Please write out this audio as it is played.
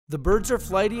The birds are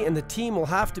flighty and the team will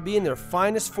have to be in their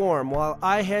finest form while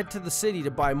I head to the city to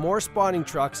buy more spotting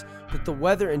trucks that the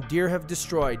weather and deer have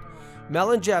destroyed.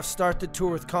 Mel and Jeff start the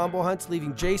tour with combo hunts,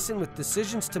 leaving Jason with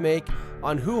decisions to make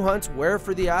on who hunts where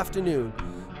for the afternoon.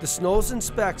 The snows and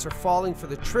specks are falling for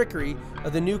the trickery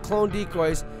of the new clone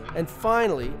decoys, and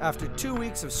finally, after 2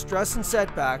 weeks of stress and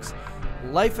setbacks,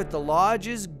 life at the lodge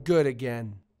is good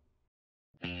again.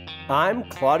 I'm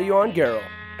Claudio Ongaro,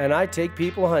 and I take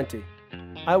people hunting.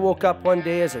 I woke up one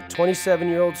day as a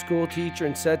 27-year-old school teacher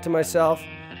and said to myself,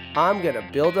 I'm gonna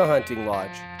build a hunting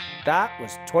lodge. That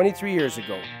was 23 years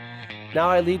ago. Now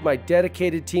I lead my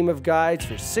dedicated team of guides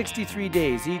for 63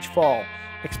 days each fall,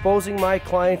 exposing my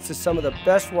clients to some of the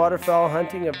best waterfowl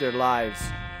hunting of their lives.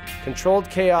 Controlled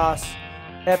chaos,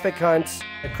 epic hunts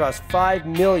across 5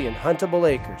 million huntable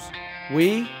acres.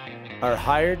 We are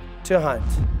hired to hunt.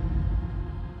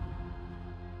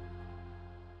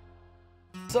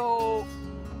 So,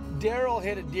 Daryl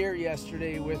hit a deer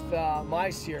yesterday with my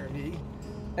CRV,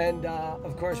 and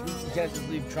of course we can't just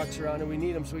leave trucks around and we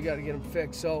need them, so we got to get them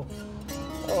fixed. So,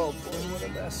 oh boy, what a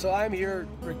mess. So I'm here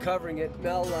recovering it.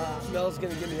 Mel's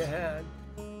gonna give me a hand.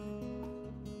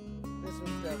 This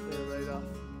one's definitely a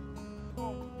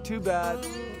write-off. Too bad.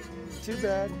 Too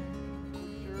bad.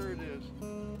 Sure it is.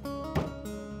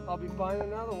 I'll be buying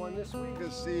another one this week. You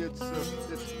can see it's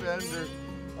fender,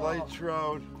 light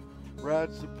shroud,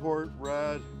 rad support,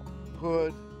 rad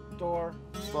hood, Door.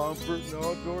 bumper.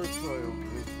 No, door's probably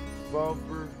okay.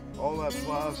 Bumper, all that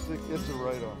plastic. It's a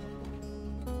write-off.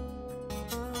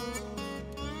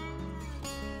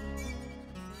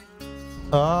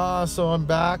 So I'm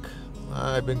back.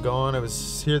 I've been gone. I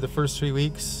was here the first 3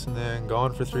 weeks and then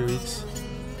gone for 3 weeks.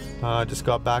 Just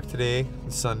got back today,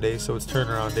 it's Sunday, so it's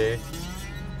turnaround day.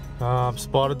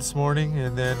 Spotted this morning,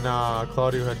 and then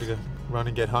Claudio had to run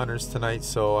and get hunters tonight,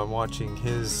 so I'm watching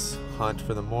his hunt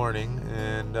for the morning,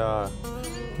 and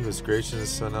he was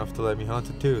gracious enough to let me hunt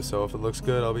it too. So if it looks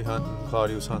good, I'll be hunting.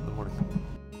 Claudio's hunting in the morning.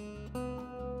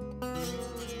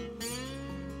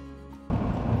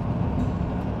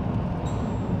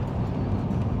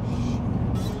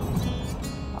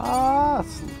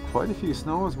 It's quite a few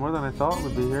snows, more than I thought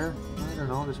would be here. I don't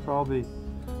know, there's probably,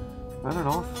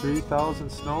 3,000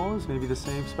 snows, maybe the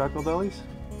same speckle bellies.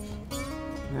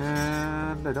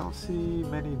 And I don't see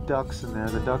many ducks in there.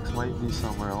 The ducks might be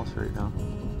somewhere else right now.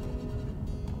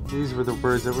 These were the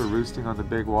birds that were roosting on the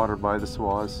big water by the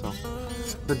swaths, so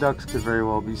the ducks could very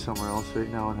well be somewhere else right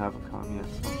now and haven't come yet.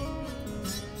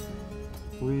 So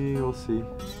we will see.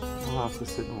 We'll have to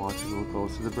sit and watch a little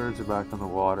closer. The birds are back on the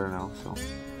water now, so.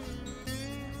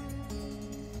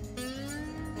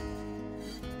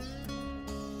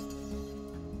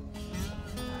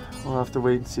 We'll have to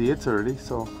wait and see. It's early,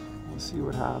 so we'll see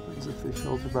what happens if they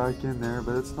filter back in there,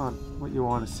 but it's not what you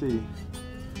want to see.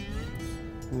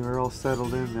 They were all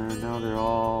settled in there, and now they're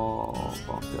all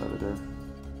bumped out of there.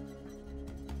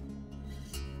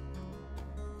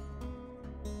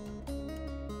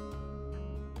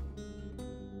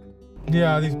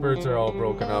 Yeah, these birds are all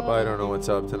broken up. I don't know what's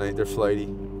up tonight. They're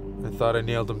flighty. I thought I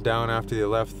nailed them down after they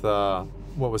left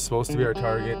what was supposed to be our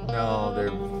target. No,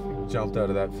 they're jumped out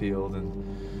of that field, and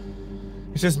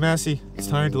it's just messy. It's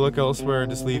time to look elsewhere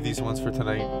and just leave these ones for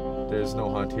tonight. There's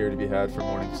no hunt here to be had for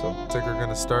morning, so I think we're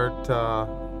gonna start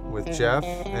with Jeff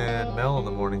and Mel in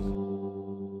the morning.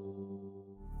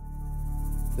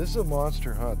 This is a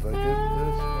monster hunt. Like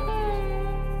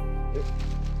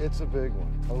it's a big one.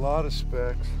 A lot of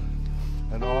specks,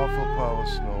 an awful pile of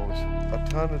snows, a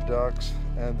ton of ducks,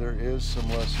 and there is some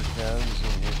lesser cans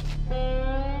in here.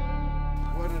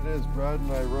 What it is, Brad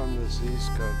and I run this East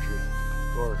Country.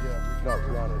 Or, not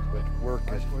run it, but work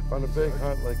it. On a big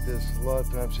hunt like this, a lot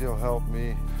of times he'll help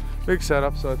me. Big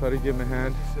setup, so I thought I'd give him a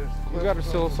hand. We got our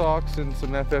Sill socks and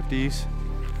some FFDs.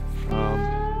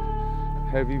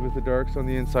 Heavy with the darks on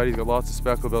the inside. He's got lots of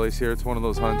speckle bellies here. It's one of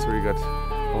those hunts where you got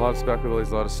a lot of speckle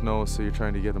bellies, a lot of snow, so you're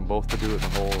trying to get them both to do it in the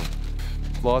hole.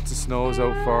 Lots of snows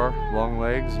out far, long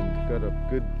legs, and got a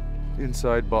good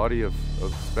inside body of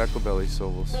speckle bellies, so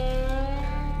we'll,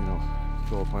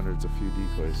 go up hundreds, a few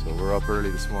decoys. So we're up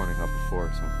early this morning, up at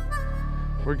 4, so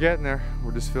we're getting there.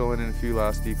 We're just filling in a few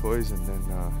last decoys, and then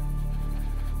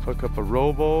hook up a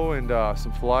robo and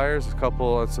some flyers,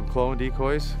 some clone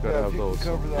decoys. Gotta have those.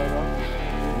 Cover that up.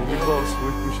 We'll be close.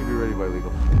 We should be ready by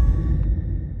legal.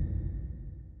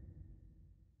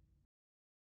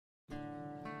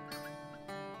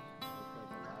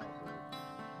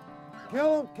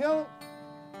 Kill him! Kill him!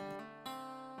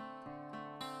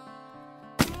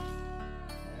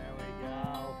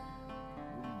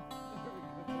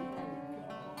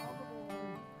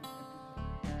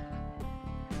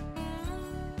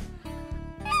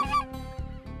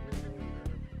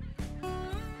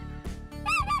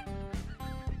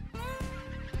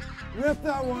 Rip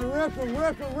that one, rip him,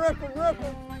 rip him, rip him, rip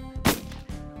him.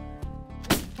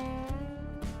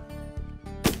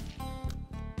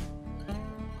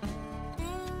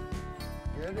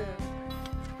 Get in.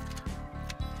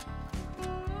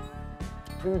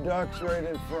 2 ducks right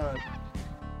in front.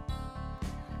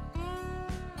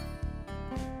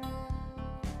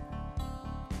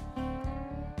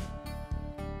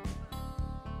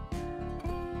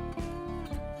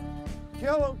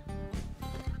 Kill him.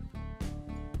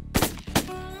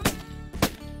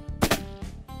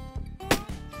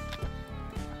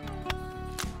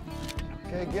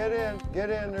 Okay, get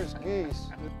in, there's geese.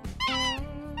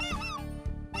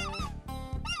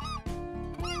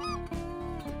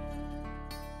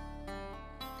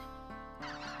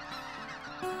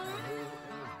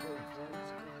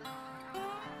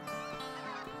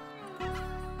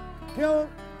 Kill him.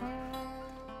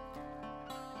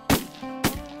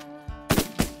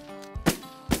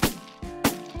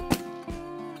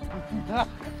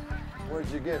 Where'd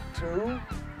you get 2? Okay.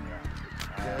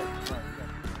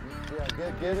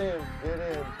 Yeah, get in.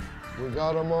 We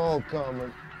got them all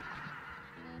coming.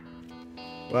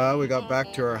 Well, we got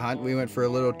back to our hunt. We went for a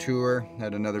little tour,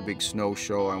 had another big snow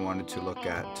show I wanted to look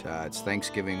at. It's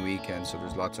Thanksgiving weekend, so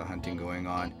there's lots of hunting going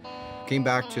on. Came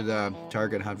back to the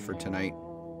target hunt for tonight.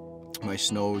 My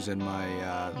snows and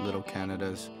my little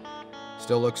Canadas.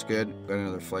 Still looks good. Got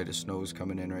another flight of snows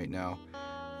coming in right now.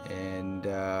 And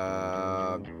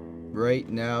right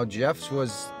now, Jeff's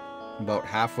was about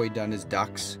halfway done his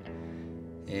ducks.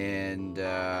 And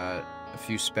a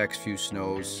few specks, few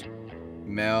snows.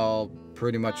 Mel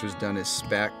pretty much was done his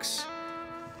specs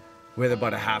with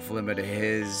about a half limit of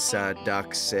his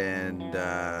ducks and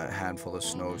a handful of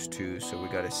snows too. So we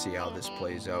got to see how this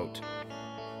plays out.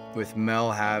 With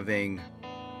Mel having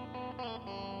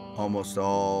almost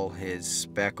all his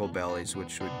speckle bellies,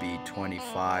 which would be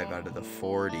 25 out of the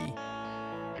 40,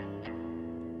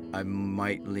 I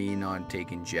might lean on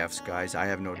taking Jeff's guys. I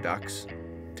have no ducks.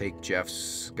 Take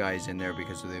Jeff's guys in there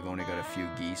because they've only got a few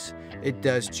geese. It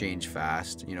does change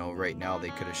fast. You know, right now they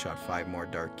could have shot 5 more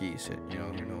dark geese. You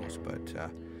know, who knows? But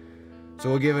so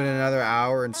we'll give it another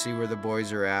hour and see where the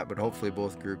boys are at. But hopefully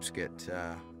both groups get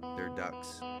their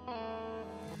ducks.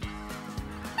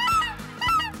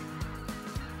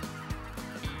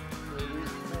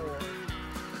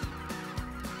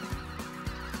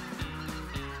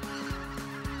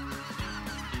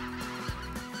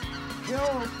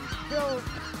 Kill him, kill him.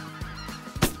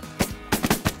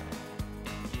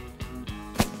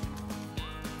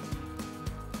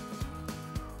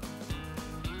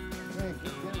 Hey,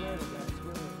 get ready, guys, get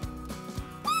ready.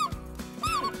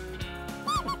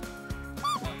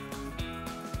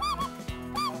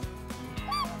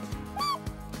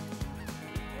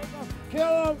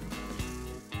 Kill him!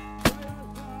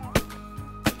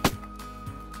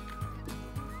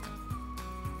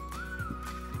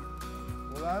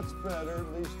 Well, that's better, at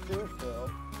least 2 fell.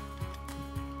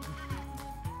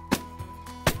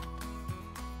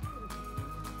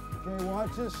 Okay,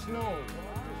 watch this snow.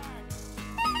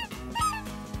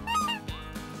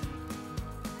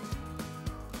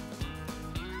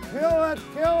 Kill it,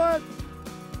 kill it!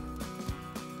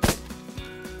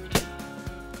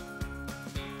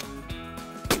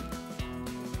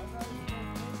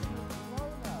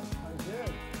 I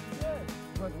did.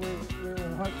 But we were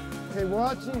watching. Okay,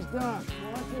 watch these ducks.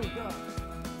 Watch these ducks.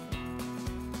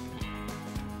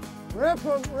 Rip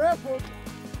them, rip them.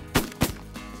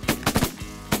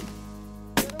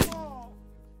 Get them all.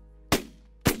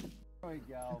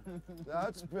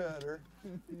 That's better.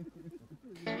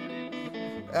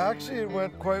 Actually, it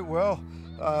went quite well.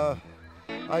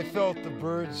 I felt the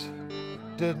birds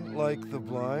didn't like the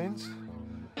blinds.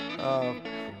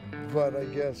 But I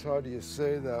guess, how do you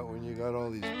say that when you got all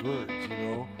these birds, you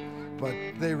know? But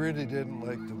they really didn't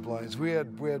like the blinds. We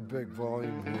had big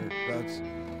volume here. That's,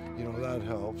 you know, that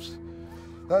helps.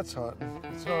 That's hunting.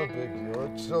 It's not a big deal.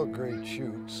 It's still a great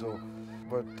shoot. So,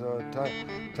 but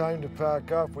time to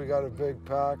pack up. We got a big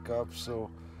pack up,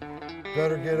 so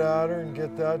better get at her and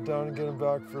get that done and get them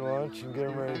back for lunch and get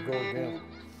them ready to go again.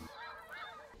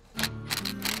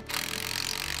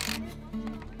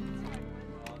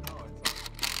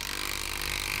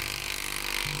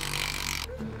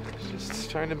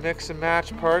 Trying to mix and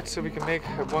match parts so we can make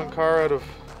one car out of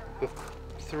the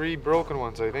 3 broken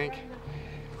ones, I think.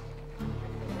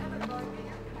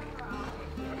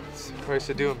 It's the price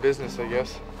of doing business, I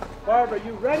guess. Barb, are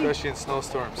you ready? Especially in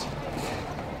snowstorms.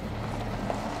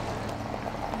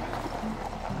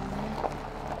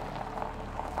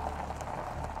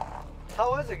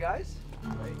 How was it, guys?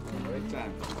 Great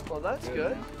time. Well, that's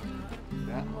good.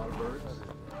 Yeah, a lot of birds.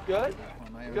 Good?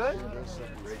 Good?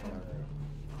 Great time.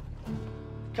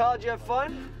 Kyle, did you have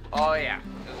fun? Oh yeah, it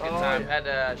was a good time. Yeah. Had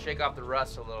to shake off the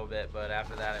rust a little bit, but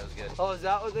after that it was good. Oh, is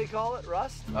that what they call it,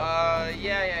 rust? Yeah.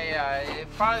 It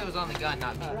probably was on the gun,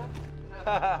 not me.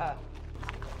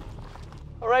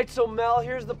 All right, so Mel,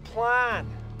 here's the plan.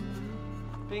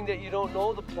 Being that you don't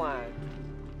know the plan.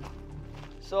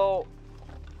 So,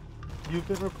 You've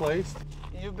been replaced.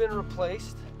 you've been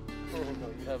replaced. Oh, no,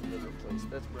 you haven't been replaced.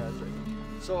 That's Brad's right.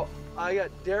 So,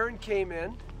 Darren came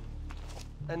in,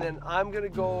 and then I'm gonna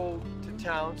go to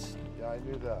Towns. Yeah, I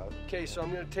knew that. Okay, so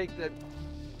I'm gonna take the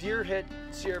deer hit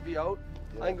CRV out.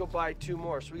 Yeah. I can go buy 2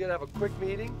 more. So we gotta have a quick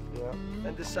meeting Yeah.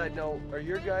 and decide now, are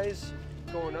your guys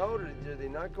going out or are they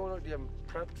not going out? Do you have them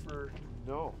prepped for?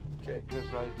 No. Okay. Because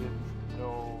I didn't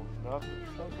know nothing.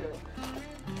 Okay.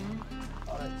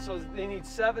 All right, so they need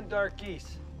 7 dark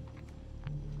geese.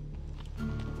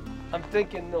 I'm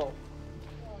thinking no.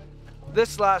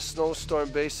 This last snowstorm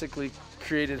basically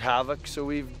created havoc, so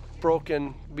we've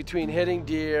broken between hitting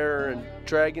deer and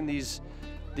dragging these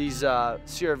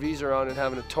CRVs around and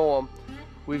having to tow them.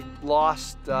 We've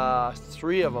lost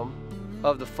 3 of them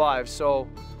of the 5, so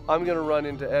I'm gonna run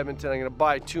into Edmonton. I'm gonna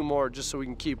buy 2 more just so we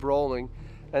can keep rolling.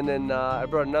 And then I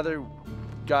brought another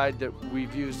guide that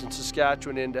we've used in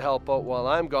Saskatchewan in to help out while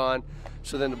I'm gone,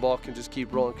 so then the ball can just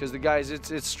keep rolling. Because the guys,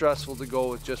 it's stressful to go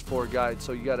with just 4 guides,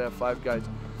 so you gotta have 5 guides.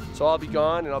 So I'll be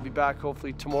gone and I'll be back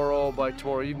hopefully by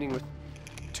tomorrow evening with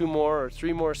 2 more or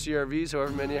 3 more CRVs,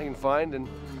 however many I can find, and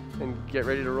get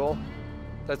ready to roll.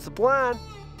 That's the plan.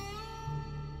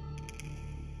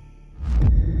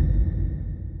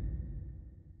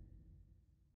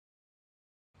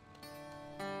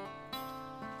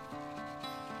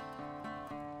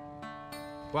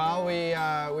 Well,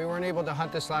 we weren't able to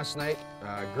hunt this last night.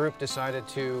 Group decided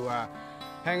to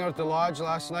hang out at the lodge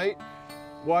last night.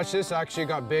 Watch this, actually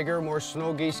got bigger. More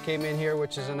snow geese came in here,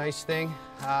 which is a nice thing.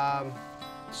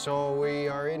 So we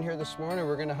are in here this morning.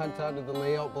 We're gonna hunt out of the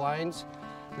layout blinds.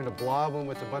 We're gonna blob them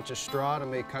with a bunch of straw to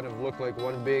make kind of look like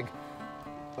one big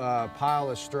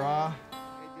pile of straw.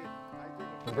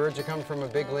 The birds are coming from a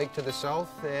big lake to the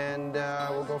south, and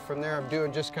we'll go from there. I'm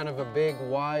doing just kind of a big,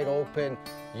 wide open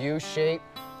U shape,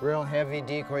 real heavy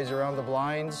decoys around the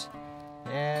blinds.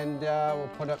 And we'll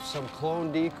put up some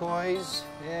clone decoys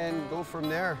and go from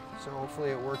there. So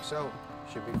hopefully it works out.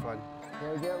 Should be fun.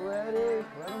 Okay, get ready.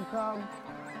 Let them come.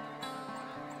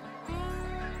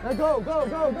 Now go, go,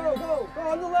 go, go, go. Go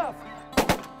on the left.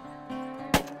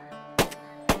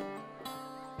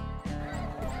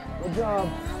 Good job.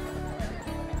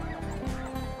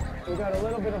 We got a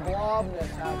little bit of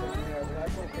blobness happening here, but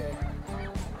that's okay.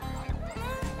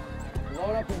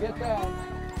 Load up and get down.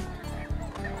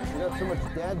 We got so much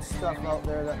dead stuff out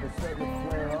there that we're starting to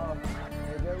flare off.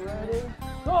 Okay, get ready.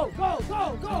 Go, go,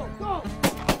 go, go, go!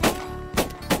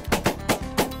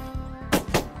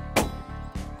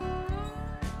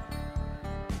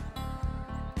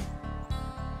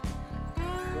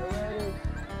 Get ready.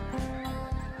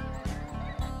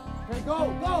 Okay, go,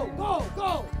 go, go,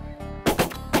 go!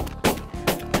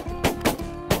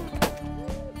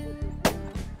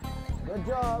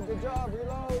 Good job,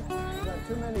 reload. We got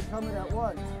too many coming at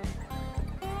once.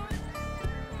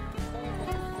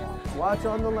 Watch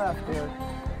on the left here.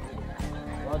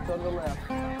 Watch on the left.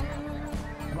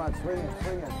 Come on, swing it,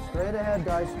 swing it. Straight ahead,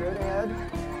 guys, straight ahead.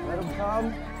 Let them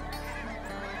come.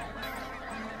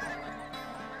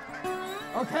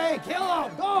 Okay, kill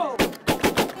them, go!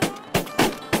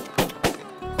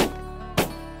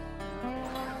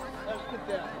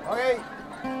 Okay.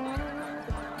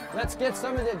 Let's get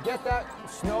some of get that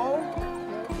snow.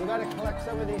 We gotta collect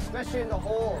some of these, especially in the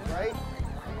holes, right?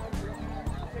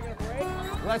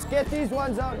 Let's get these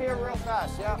ones out here real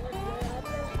fast, yeah.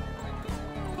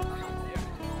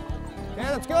 Okay,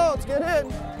 let's go, let's get in.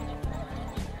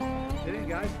 Get in,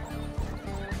 guys.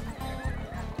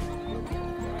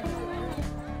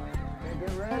 Okay,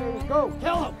 get ready, go,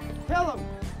 kill him, kill him.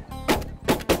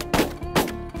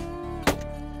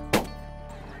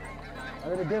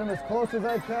 I'm gonna get him as close as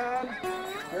I can.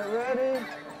 Get ready.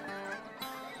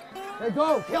 There,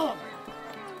 go, kill him.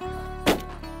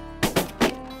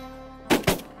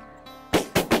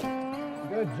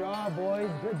 Good job, boys,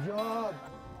 good job.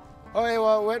 Okay,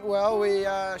 well, it went well. We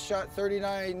shot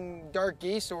 39 dark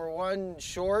geese, so we're 1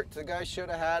 short. The guys should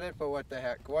have had it, but what the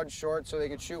heck. 1 short, so they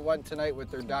could shoot 1 tonight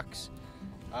with their ducks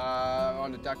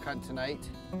on the duck hunt tonight.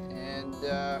 And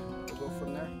we'll go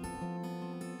from there.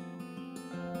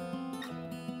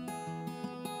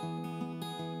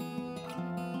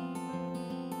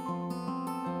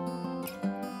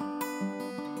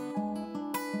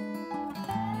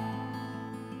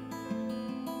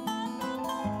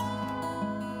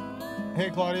 Hey,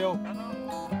 Claudio.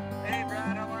 Hello. Hey,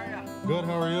 Brad, how are you? Good,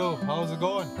 how are you? How's it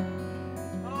going?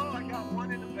 Oh, I got one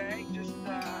in the bag, just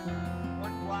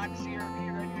one black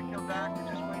CRV ready to come back.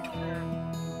 We're just waiting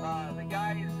for the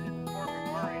guy is in Fort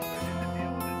McMurray, so I did the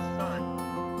deal with his son.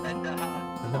 And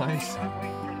Nice. I'm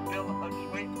waiting for the bill. I'm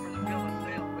just waiting for the bill of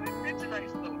sale. But it's a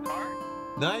nice little car.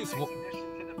 Nice. Nice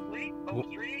addition to the fleet.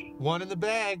 03. One in the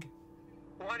bag.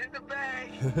 One in the bag.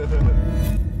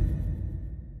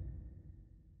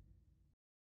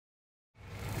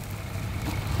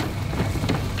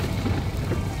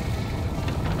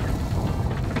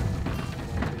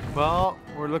 Well,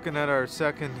 we're looking at our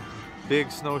second big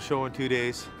snow show in 2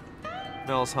 days.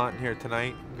 Mel's hunting here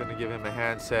tonight. I'm gonna give him a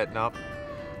hand setting up.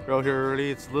 We're out here early.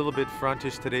 It's a little bit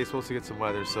frontish today. Supposed to get some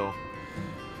weather, so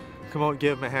come out and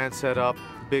give him a hand set up.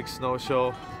 Big snow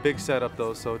show, big setup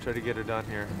though. So try to get her done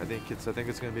here. I think it's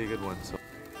gonna be a good one. So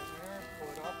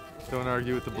don't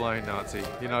argue with the blind Nazi.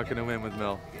 You're not gonna win with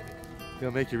Mel.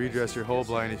 He'll make you redress your whole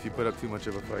blind if you put up too much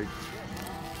of a fight.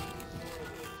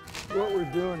 What we're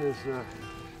doing is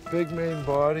big main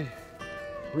body,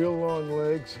 real long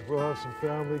legs. We'll have some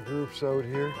family groups out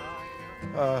here.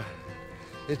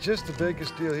 It's just the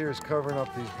biggest deal here is covering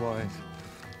up these blinds.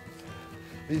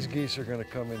 These geese are gonna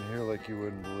come in here like you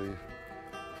wouldn't believe.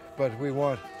 But we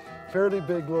want fairly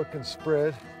big looking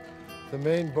spread. The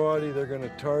main body, they're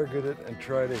gonna target it and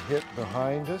try to hit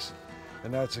behind us,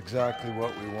 and that's exactly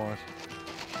what we want.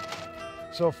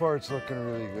 So far it's looking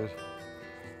really good.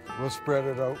 We'll spread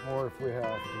it out more if we have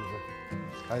to,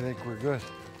 but I think we're good.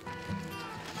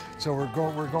 So we're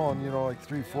going, you know, like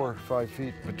 3, 4, 5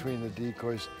 feet between the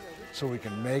decoys so we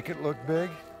can make it look big.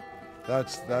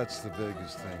 That's the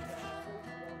biggest thing.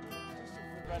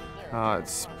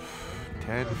 It's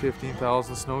 10 to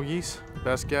 15,000 snow geese,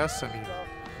 best guess. I mean,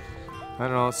 I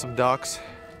don't know, some ducks,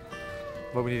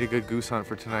 but we need a good goose hunt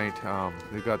for tonight.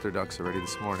 They've got their ducks already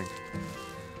this morning.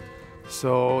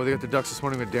 So they got their ducks this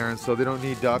morning with Darren, so they don't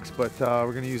need ducks, but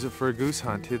we're gonna use it for a goose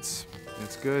hunt. It's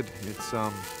good.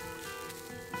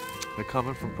 They're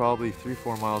coming from probably 3,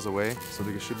 4 miles away, so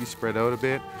they should be spread out a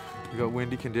bit. We got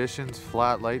windy conditions,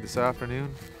 flat light this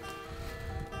afternoon.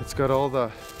 It's got all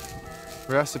the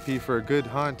recipe for a good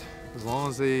hunt as long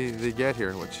as they get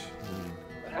here, which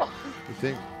I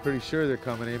think pretty sure they're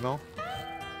coming, eh, Mel?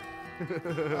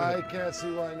 I can't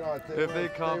see why not. If they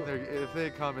come,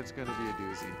 it's going to be a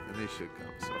doozy, and they should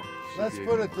come. So let's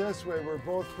put it this way: we're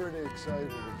both pretty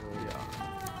excited about it. Yeah.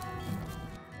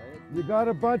 You got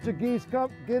a bunch of geese.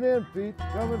 Come, get in, Pete.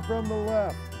 Coming from the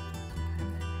left.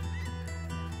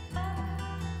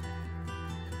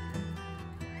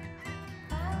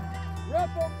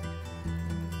 Rip 'em.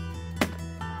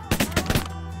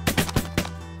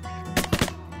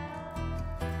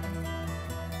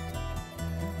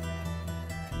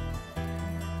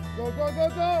 Go, go, go,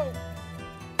 go!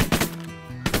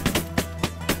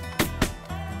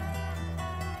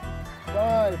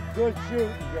 Five. Good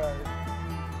shooting, guys.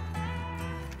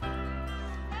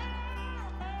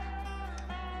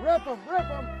 Rip 'em, rip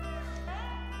 'em!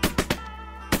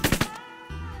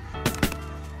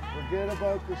 Forget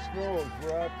about the snows.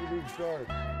 We're after these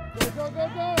darts. Go, go, go,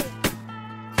 go!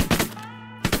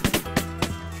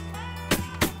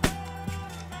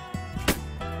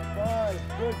 Five.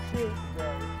 Good shooting,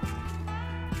 guys.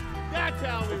 That's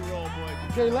how we roll, boys.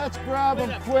 Okay, let's grab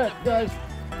them quick, guys.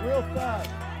 Real fast.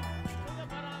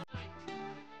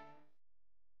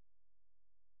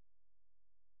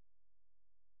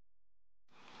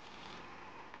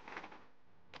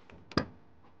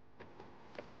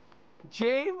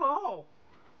 JMO!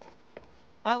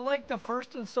 I liked the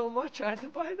first one so much I had to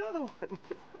buy another one.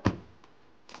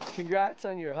 Congrats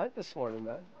on your hunt this morning,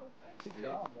 man. Good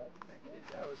job, man.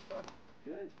 That was fun.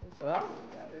 Good. Well,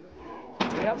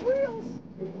 we have wheels.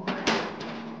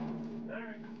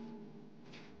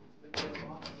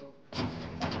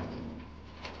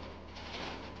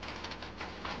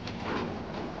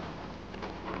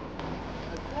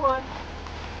 One.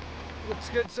 Looks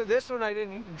good. So this one I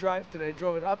didn't even drive today. I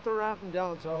drove it up the ramp and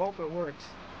down, so I hope it works.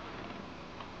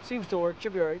 Seems to work.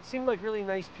 Should be alright. Seem like really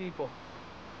nice people.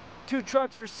 2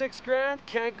 trucks for $6 grand.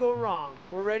 Can't go wrong.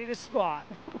 We're ready to spot.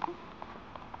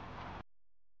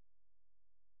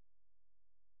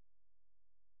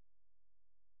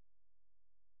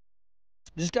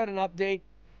 Just got an update.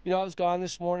 You know, I was gone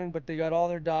this morning, but they got all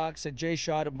their ducks. Jay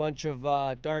shot a bunch of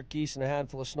dark geese and a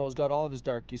handful of snows. Got all of his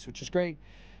dark geese, which is great.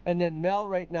 And then Mel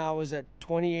right now is at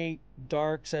 28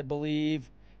 darks, I believe,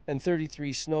 and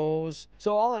 33 snows.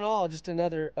 So all in all, just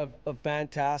another a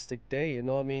fantastic day, you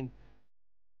know what I mean?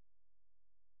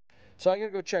 So I'm going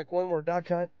to go check one more duck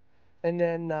hunt. And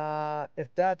then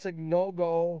if that's a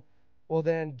no-go, well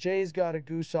then Jay's got a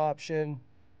goose option.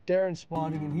 Darren's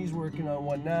spotting and he's working on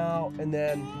one now, and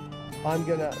then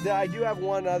I do have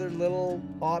one other little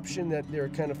option that they're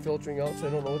kind of filtering out, so I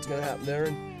don't know what's gonna happen there.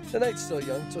 And the night's still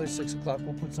young, it's only 6 o'clock,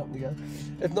 we'll put something together.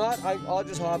 If not, I'll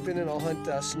just hop in and I'll hunt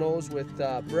snows with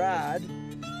Brad,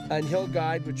 and he'll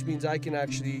guide, which means I can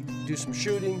actually do some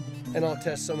shooting, and I'll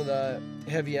test some of the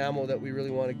heavy ammo that we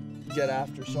really want to get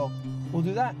after. So we'll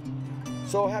do that.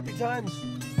 So happy times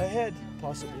ahead,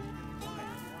 possibly.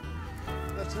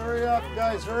 Let's hurry up,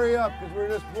 guys, hurry up, because we're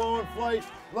just blowing flight.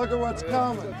 Look at what's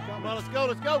coming. Come on, let's go,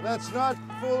 let's go. Let's not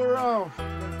fool around.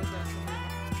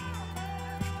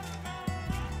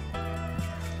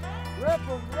 Rip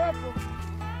 'em, rip 'em.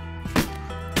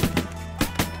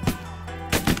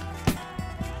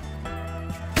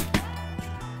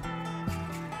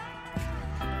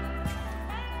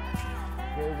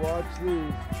 Okay, watch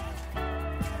these.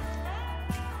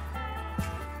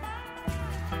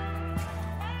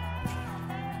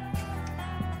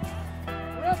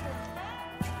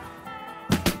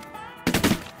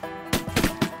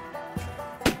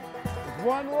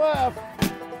 One left.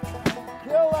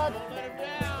 Kill that. Let him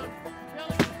down. Kill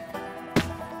him.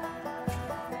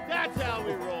 That's how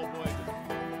we roll, boys.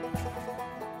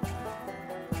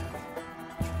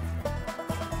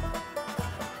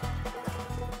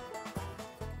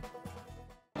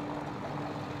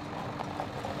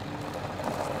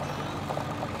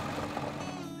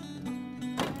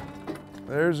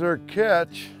 There's our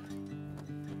catch.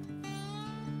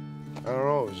 I don't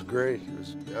know, it was great. It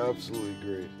was absolutely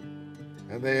great.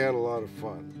 And they had a lot of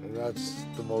fun. And that's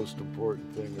the most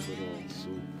important thing of it all. So.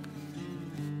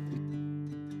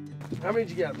 How many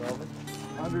did you get, Melvin?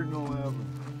 111.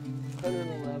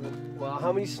 111. Wow,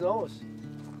 how many snows?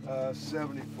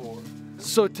 74.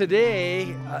 So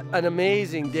today, an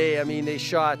amazing day. I mean, they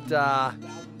shot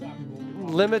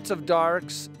limits of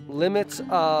darks, limits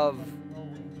of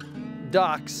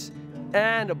ducks,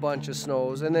 and a bunch of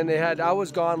snows. And then they had, I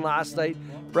was gone last night.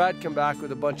 Brad come back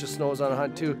with a bunch of snows on a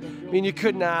hunt too. I mean, you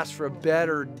couldn't ask for a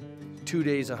better 2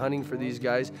 days of hunting for these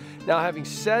guys. Now, having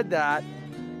said that,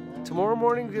 tomorrow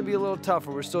morning is gonna be a little tougher.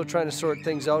 We're still trying to sort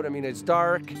things out. I mean, it's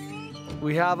dark.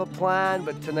 We have a plan,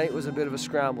 but tonight was a bit of a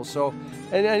scramble. So,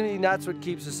 and I mean, that's what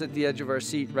keeps us at the edge of our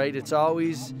seat, right? It's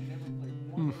always,